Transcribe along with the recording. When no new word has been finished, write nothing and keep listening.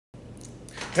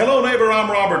Hello neighbor,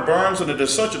 I'm Robert Burns, and it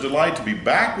is such a delight to be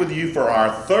back with you for our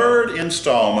third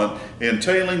installment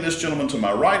entailing this gentleman to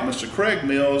my right, Mr. Craig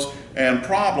Mills, and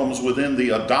problems within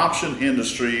the adoption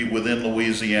industry within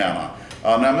Louisiana.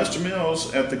 Now Mr.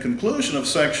 Mills, at the conclusion of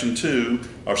session two,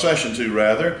 we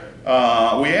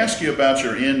asked you about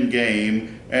your end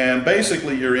game, and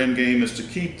basically your end game is to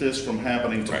keep this from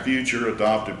happening to future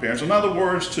adoptive parents. In other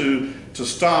words, to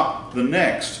stop the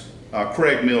next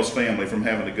Craig Mills family from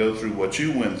having to go through what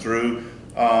you went through,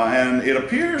 and it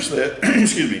appears that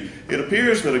it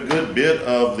appears that a good bit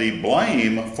of the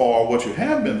blame for what you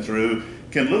have been through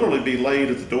can literally be laid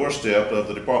at the doorstep of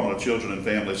the Department of Children and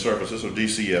Family Services, or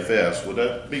DCFS. Would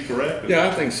that be correct? Yeah,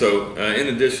 I think so. In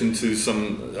addition to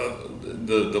some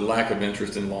the lack of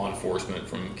interest in law enforcement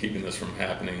from keeping this from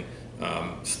happening,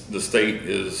 the state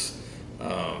is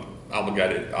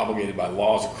obligated by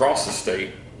laws across the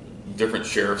state. Different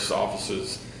sheriff's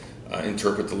offices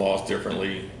interpret the laws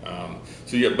differently.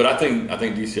 So yeah, but I think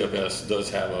DCFS does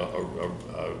have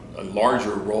a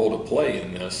larger role to play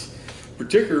in this,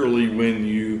 particularly when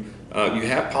you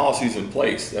have policies in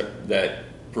place that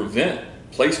prevent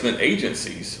placement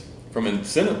agencies from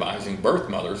incentivizing birth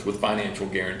mothers with financial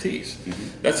guarantees.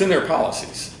 Mm-hmm. That's in their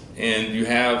policies, and you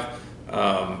have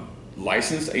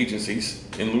licensed agencies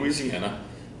in Louisiana.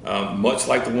 Much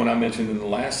like the one I mentioned in the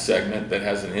last segment that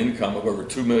has an income of over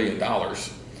 $2 million,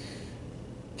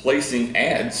 placing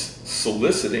ads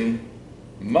soliciting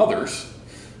mothers,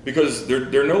 because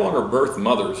they're no longer birth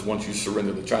mothers once you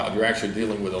surrender the child. You're actually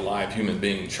dealing with a live human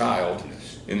being child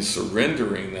in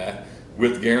surrendering that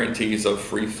with guarantees of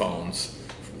free phones,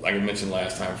 like I mentioned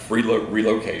last time, free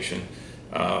relocation,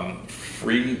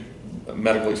 free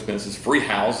medical expenses, free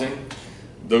housing,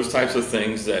 those types of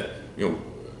things that,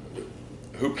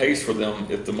 who pays for them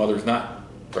if the mother's not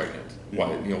pregnant?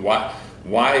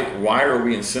 Why are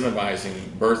we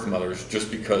incentivizing birth mothers just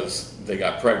because they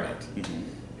got pregnant? Mm-hmm.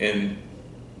 And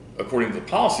according to the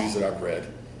policies that I've read,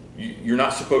 you're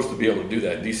not supposed to be able to do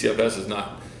that. DCFS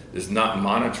is not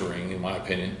monitoring, in my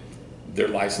opinion, their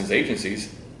licensed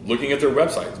agencies. Looking at their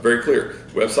website, it's very clear.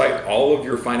 Website, all of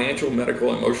your financial,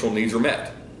 medical, emotional needs are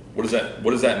met. What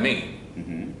does that mean?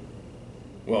 Mm-hmm.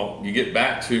 Well, you get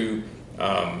back to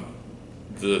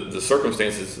the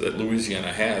circumstances that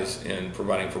Louisiana has in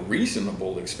providing for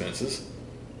reasonable expenses.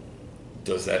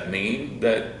 Does that mean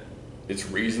that it's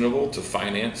reasonable to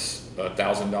finance a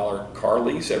 $1,000 car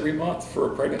lease every month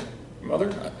for a pregnant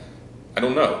mother? I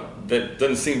don't know. That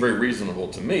doesn't seem very reasonable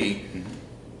to me. Mm-hmm.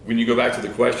 When you go back to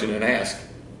the question and ask,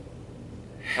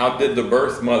 how did the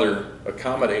birth mother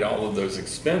accommodate all of those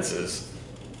expenses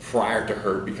prior to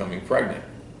her becoming pregnant?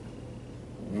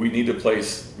 We need to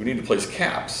place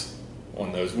caps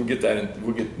on those. We'll get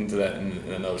into that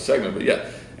in another segment. But yeah,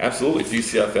 absolutely,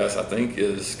 DCFS I think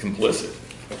is complicit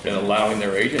in allowing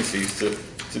their agencies to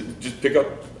just pick up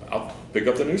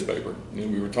the newspaper.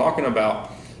 We were talking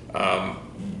about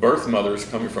birth mothers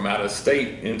coming from out of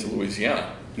state into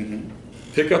Louisiana. Mm-hmm.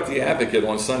 Pick up the Advocate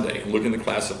on Sunday and look in the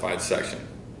classified section.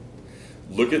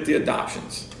 Look at the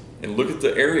adoptions and look at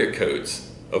the area codes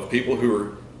of people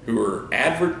who are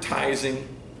advertising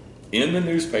in the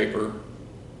newspaper,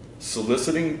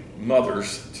 soliciting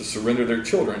mothers to surrender their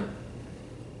children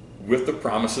with the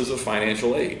promises of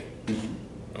financial aid.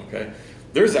 Mm-hmm. Okay,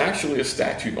 there's actually a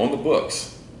statute on the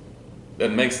books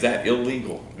that makes that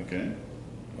illegal.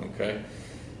 Okay,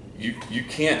 you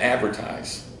can't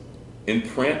advertise in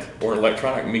print or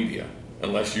electronic media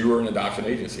unless you are an adoption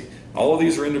agency. All of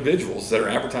these are individuals that are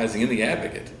advertising in the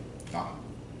Advocate.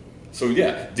 So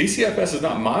yeah, DCFS is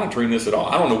not monitoring this at all.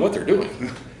 I don't know what they're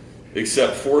doing.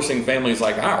 Except forcing families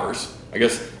like ours, I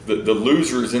guess the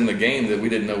losers in the game that we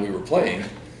didn't know we were playing,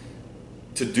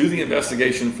 to do the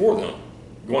investigation for them.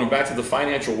 Going back to the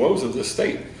financial woes of this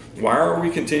state, why are we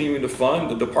continuing to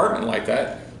fund a department like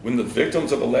that when the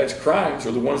victims of alleged crimes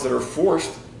are the ones that are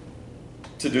forced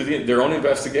to do their own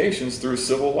investigations through a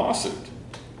civil lawsuit?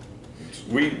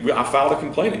 I filed a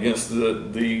complaint against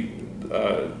the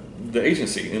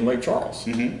agency in Lake Charles.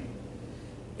 Mm-hmm.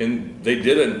 And they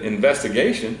did an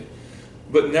investigation,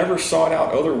 but never sought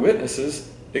out other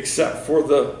witnesses except for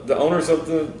the owners of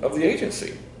the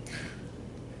agency.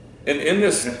 And in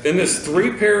this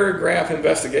 3-paragraph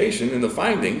investigation, in the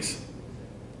findings,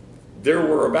 there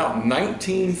were about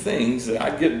 19 things that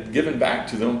I'd given back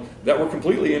to them that were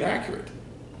completely inaccurate,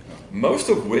 most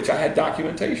of which I had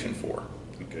documentation for.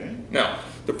 Okay. Now,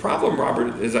 the problem,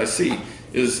 Robert, as I see,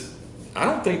 is I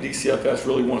don't think DCFS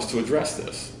really wants to address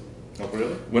this. Oh,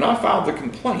 really? When I filed the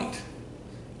complaint,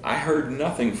 I heard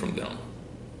nothing from them.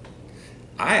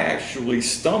 I actually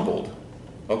stumbled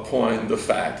upon the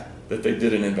fact that they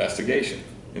did an investigation.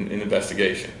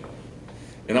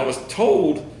 And I was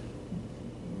told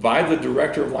by the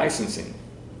director of licensing,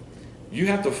 you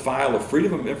have to file a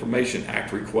Freedom of Information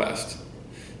Act request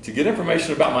to get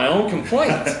information about my own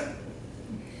complaint.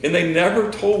 And they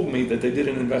never told me that they did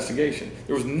an investigation.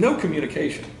 There was no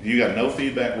communication. You got no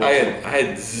feedback whatsoever? I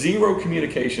had zero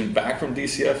communication back from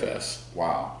DCFS.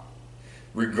 Wow.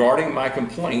 Regarding my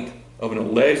complaint of an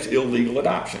alleged illegal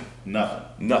adoption. Nothing.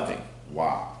 Nothing.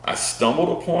 Wow. I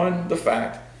stumbled upon the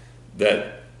fact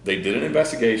that they did an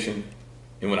investigation,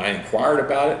 and when I inquired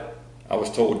about it, I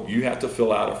was told you have to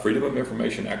fill out a Freedom of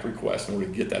Information Act request in order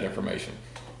to get that information.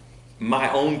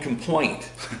 My own complaint,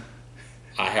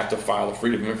 I have to file a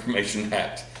Freedom of Information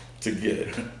Act to get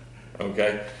it.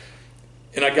 Okay?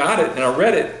 And I got it, and I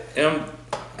read it, and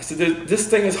I said, this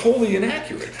thing is wholly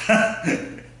inaccurate.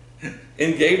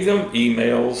 And gave them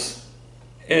emails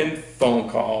and phone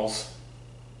calls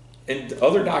and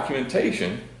other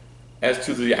documentation as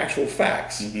to the actual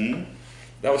facts. Mm-hmm.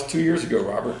 That was 2 years ago,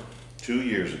 Robert. 2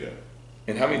 years ago.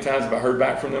 And how many times have I heard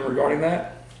back from them regarding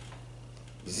that?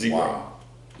 Zero. Wow.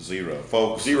 Zero.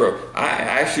 Folks. Zero. I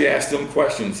actually asked them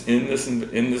questions in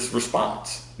this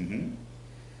response. Mm-hmm.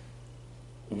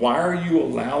 Why are you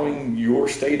allowing your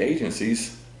state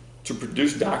agencies to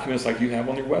produce documents like you have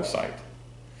on your website?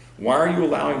 Why are you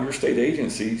allowing your state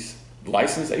agencies,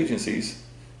 licensed agencies,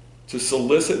 to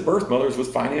solicit birth mothers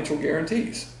with financial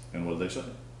guarantees? And what did they say?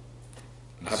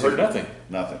 I've heard nothing.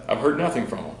 Nothing. I've heard nothing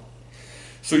from them.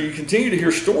 So you continue to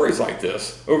hear stories like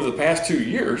this over the past 2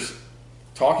 years,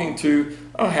 talking to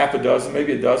half a dozen,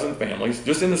 maybe a dozen families,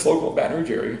 just in this local Baton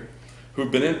Rouge area,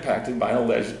 who've been impacted by an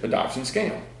alleged adoption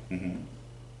scam. Mm-hmm.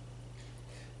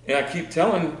 And I keep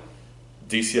telling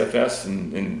DCFS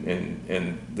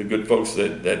and the good folks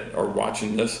that are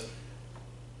watching this,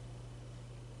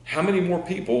 how many more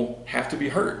people have to be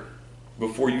hurt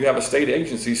before you have a state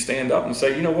agency stand up and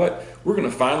say, you know what, we're going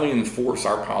to finally enforce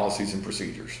our policies and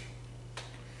procedures.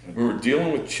 We were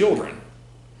dealing with children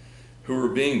who were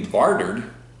being bartered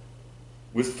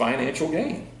with financial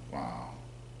gain. Wow.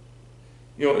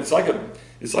 You know, it's like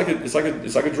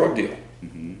a drug deal.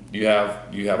 Mm-hmm. You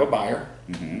have a buyer,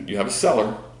 Mm-hmm. you have a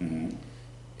seller, Mm-hmm.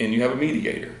 and you have a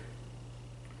mediator.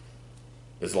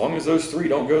 As long as those three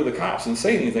don't go to the cops and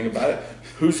say anything about it,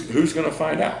 who's going to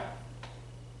find out?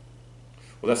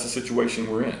 Well, that's the situation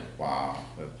we're in. Wow.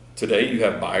 Today you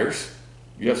have buyers,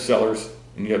 you have sellers,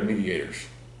 and you have mediators.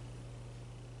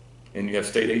 And you have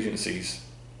state agencies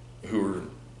who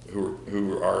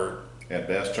are At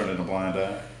best turning a blind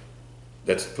eye.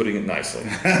 that's putting it nicely.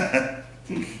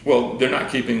 Well, they're not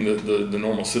keeping the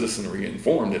normal citizenry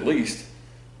informed, at least,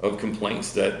 of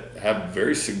complaints that have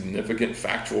very significant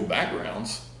factual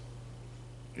backgrounds.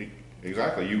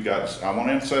 Exactly. I want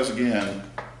to emphasize again,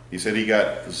 he said he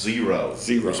got zero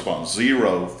response,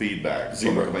 zero feedback.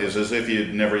 Zero. It's as if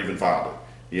you'd never even filed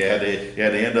it. You had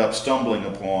to end up stumbling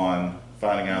upon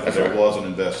finding out that there was an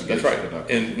investigation. That's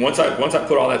right. And once I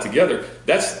put all that together,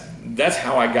 that's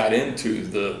how I got into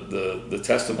the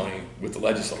testimony with the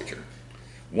legislature.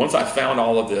 Once I found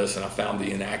all of this and I found the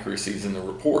inaccuracies in the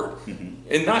report, mm-hmm.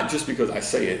 and not just because I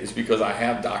say it, it's because I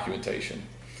have documentation.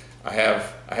 I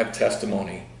have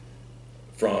testimony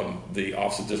from the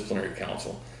Office of Disciplinary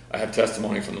Counsel. I have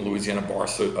testimony from the Louisiana Bar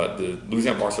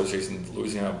Association, the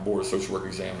Louisiana Board of Social Work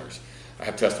Examiners. I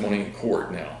have testimony in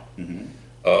court now Mm-hmm.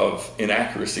 of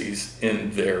inaccuracies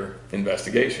in their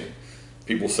investigation.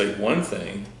 People say one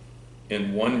thing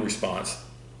in one response.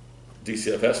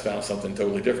 DCFS found something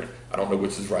totally different. I don't know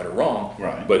which is right or wrong,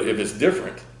 right. But if it's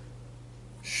different,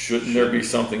 shouldn't there be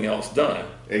something else done?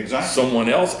 Exactly. Someone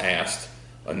else asked,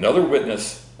 another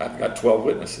witness, I've got 12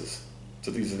 witnesses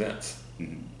to these events.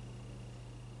 Mm-hmm.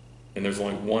 And there's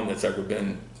only one that's ever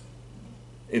been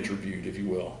interviewed, if you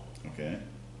will. Okay.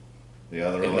 The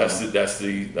other And 11. that's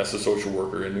the social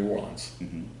worker in New Orleans.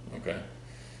 Mm-hmm. Okay.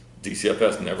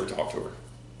 DCFS never talked to her.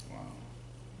 Wow.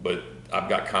 But I've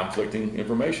got conflicting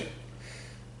information.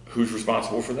 Who's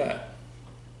responsible for that?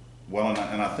 Well,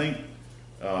 and I think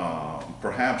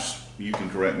perhaps you can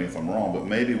correct me if I'm wrong, but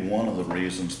maybe one of the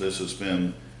reasons this has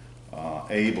been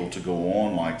able to go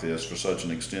on like this for such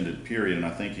an extended period, and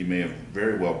I think you may have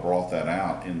very well brought that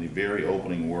out in the very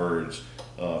opening words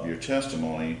of your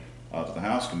testimony to the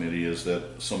House Committee, is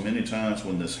that so many times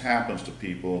when this happens to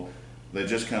people, they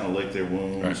just kind of lick their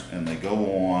wounds, right. And they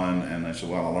go on and they say,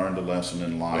 well, I learned a lesson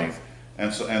in life. Right.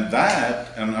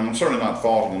 And I'm certainly not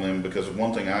faulting them, because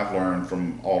one thing I've learned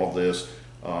from all of this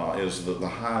is the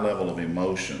high level of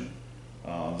emotion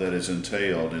that is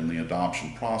entailed in the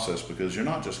adoption process, because you're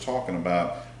not just talking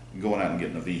about going out and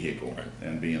getting a vehicle right.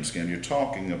 and being scammed. You're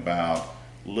talking about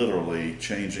literally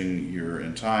changing your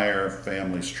entire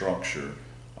family structure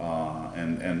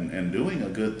and doing a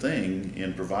good thing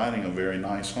in providing a very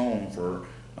nice home for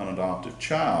an adoptive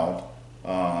child.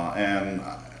 And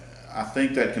I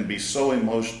think that can be so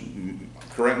emotional.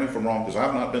 Correct me if I'm wrong, because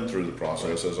I've not been through the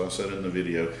process, as I said in the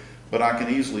video, but I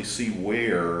can easily see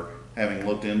where, having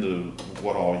looked into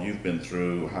what all you've been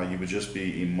through, how you would just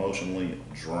be emotionally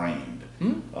drained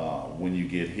when you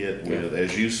get hit with,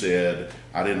 as you said,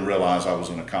 I didn't realize I was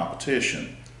in a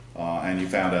competition, and you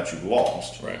found out you've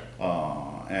lost. Right.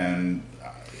 And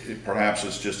perhaps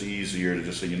it's just easier to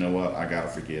just say, you know what, I got to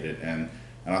forget it. And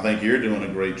I think you're doing a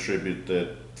great tribute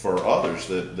that for others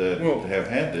that have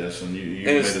had this, and you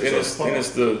made it so fun.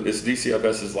 And it's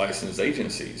DCFS's licensed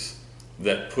agencies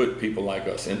that put people like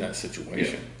us in that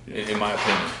situation, in my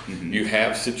opinion. You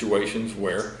have situations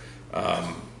where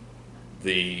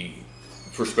the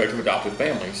prospective adoptive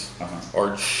families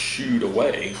are shooed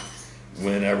away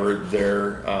whenever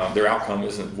their outcome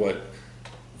isn't what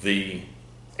the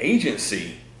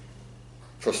agency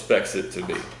prospects it to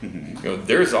be. You know,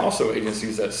 there's also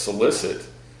agencies that solicit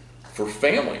for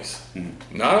families.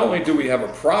 Not only do we have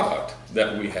a product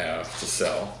that we have to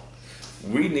sell,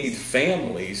 we need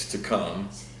families to come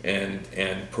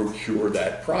and procure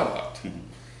that product.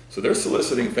 So they're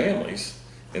soliciting families,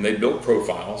 and they build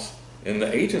profiles, and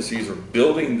the agencies are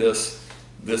building this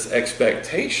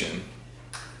expectation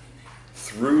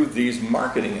through these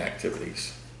marketing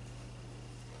activities.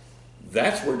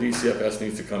 That's where DCFS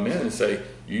needs to come in and say,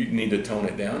 you need to tone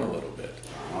it down a little bit.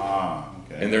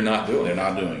 Okay. And they're not doing it.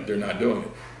 They're not doing it.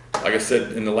 Like I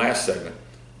said in the last segment,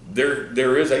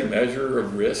 there is a measure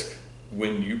of risk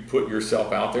when you put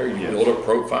yourself out there, you build a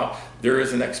profile. There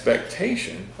is an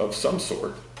expectation of some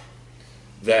sort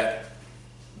that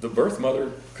the birth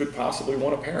mother could possibly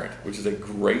want a parent, which is a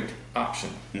great option.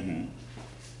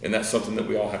 And that's something that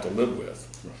we all have to live with.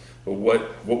 But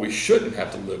what we shouldn't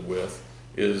have to live with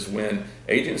is when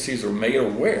agencies are made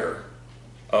aware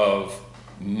of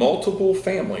multiple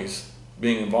families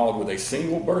being involved with a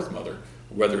single birth mother,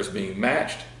 whether it's being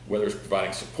matched, whether it's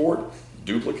providing support,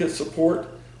 duplicate support,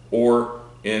 or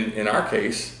in our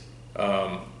case,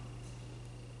 the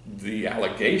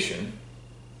allegation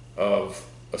of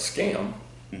a scam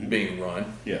being run.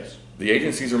 Yes. The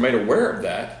agencies are made aware of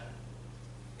that,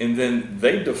 and then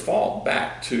they default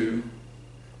back to,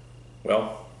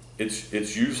 well,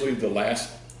 it's usually the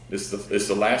last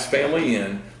family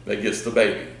in that gets the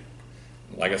baby.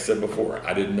 Like I said before,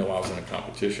 I didn't know I was in a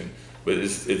competition, but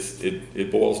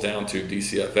it boils down to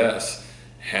DCFS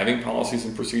having policies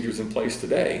and procedures in place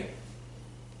today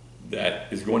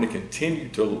that is going to continue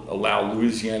to allow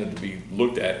Louisiana to be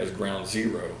looked at as ground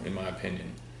zero, in my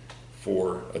opinion,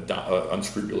 for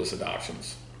unscrupulous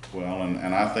adoptions. Well,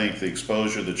 and I think the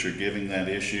exposure that you're giving that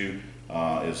issue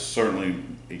is certainly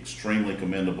extremely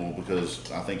commendable, because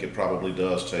I think it probably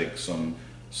does take some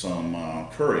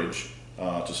courage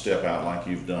to step out like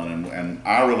you've done, and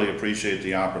I really appreciate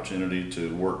the opportunity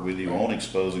to work with you on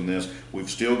exposing this. We've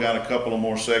still got a couple of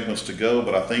more segments to go,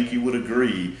 but I think you would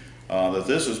agree that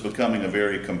this is becoming a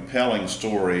very compelling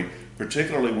story,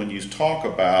 particularly when you talk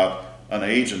about an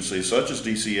agency such as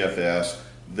DCFS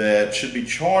that should be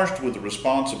charged with the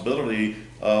responsibility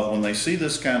of, when they see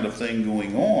this kind of thing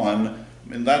going on,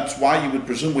 and that's why you would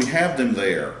presume we have them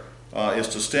there, is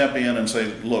to step in and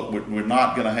say, look, we're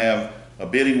not going to have a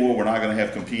bidding war, we're not going to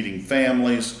have competing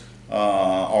families,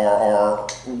 or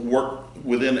work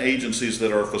within agencies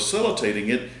that are facilitating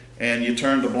it, and you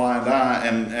turn a blind eye.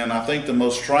 And I think the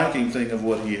most striking thing of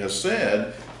what he has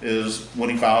said is when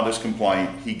he filed his complaint,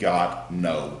 he got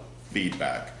no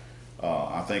feedback.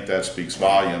 I think that speaks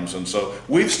volumes. And so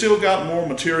we've still got more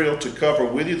material to cover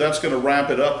with you. That's going to wrap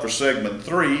it up for segment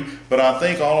 3. But I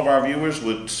think all of our viewers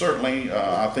would certainly,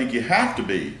 I think you have to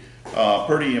be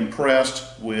pretty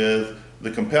impressed with the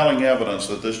compelling evidence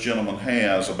that this gentleman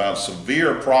has about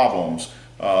severe problems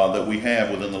that we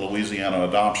have within the Louisiana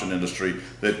adoption industry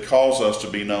that cause us to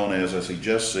be known as he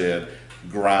just said,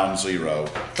 ground zero.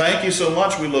 Thank you so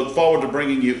much. We look forward to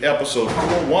bringing you episode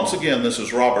 4. Once again, this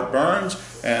is Robert Burns,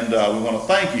 and we want to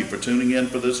thank you for tuning in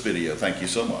for this video. Thank you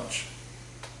so much.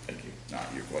 Thank you.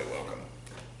 You're quite welcome.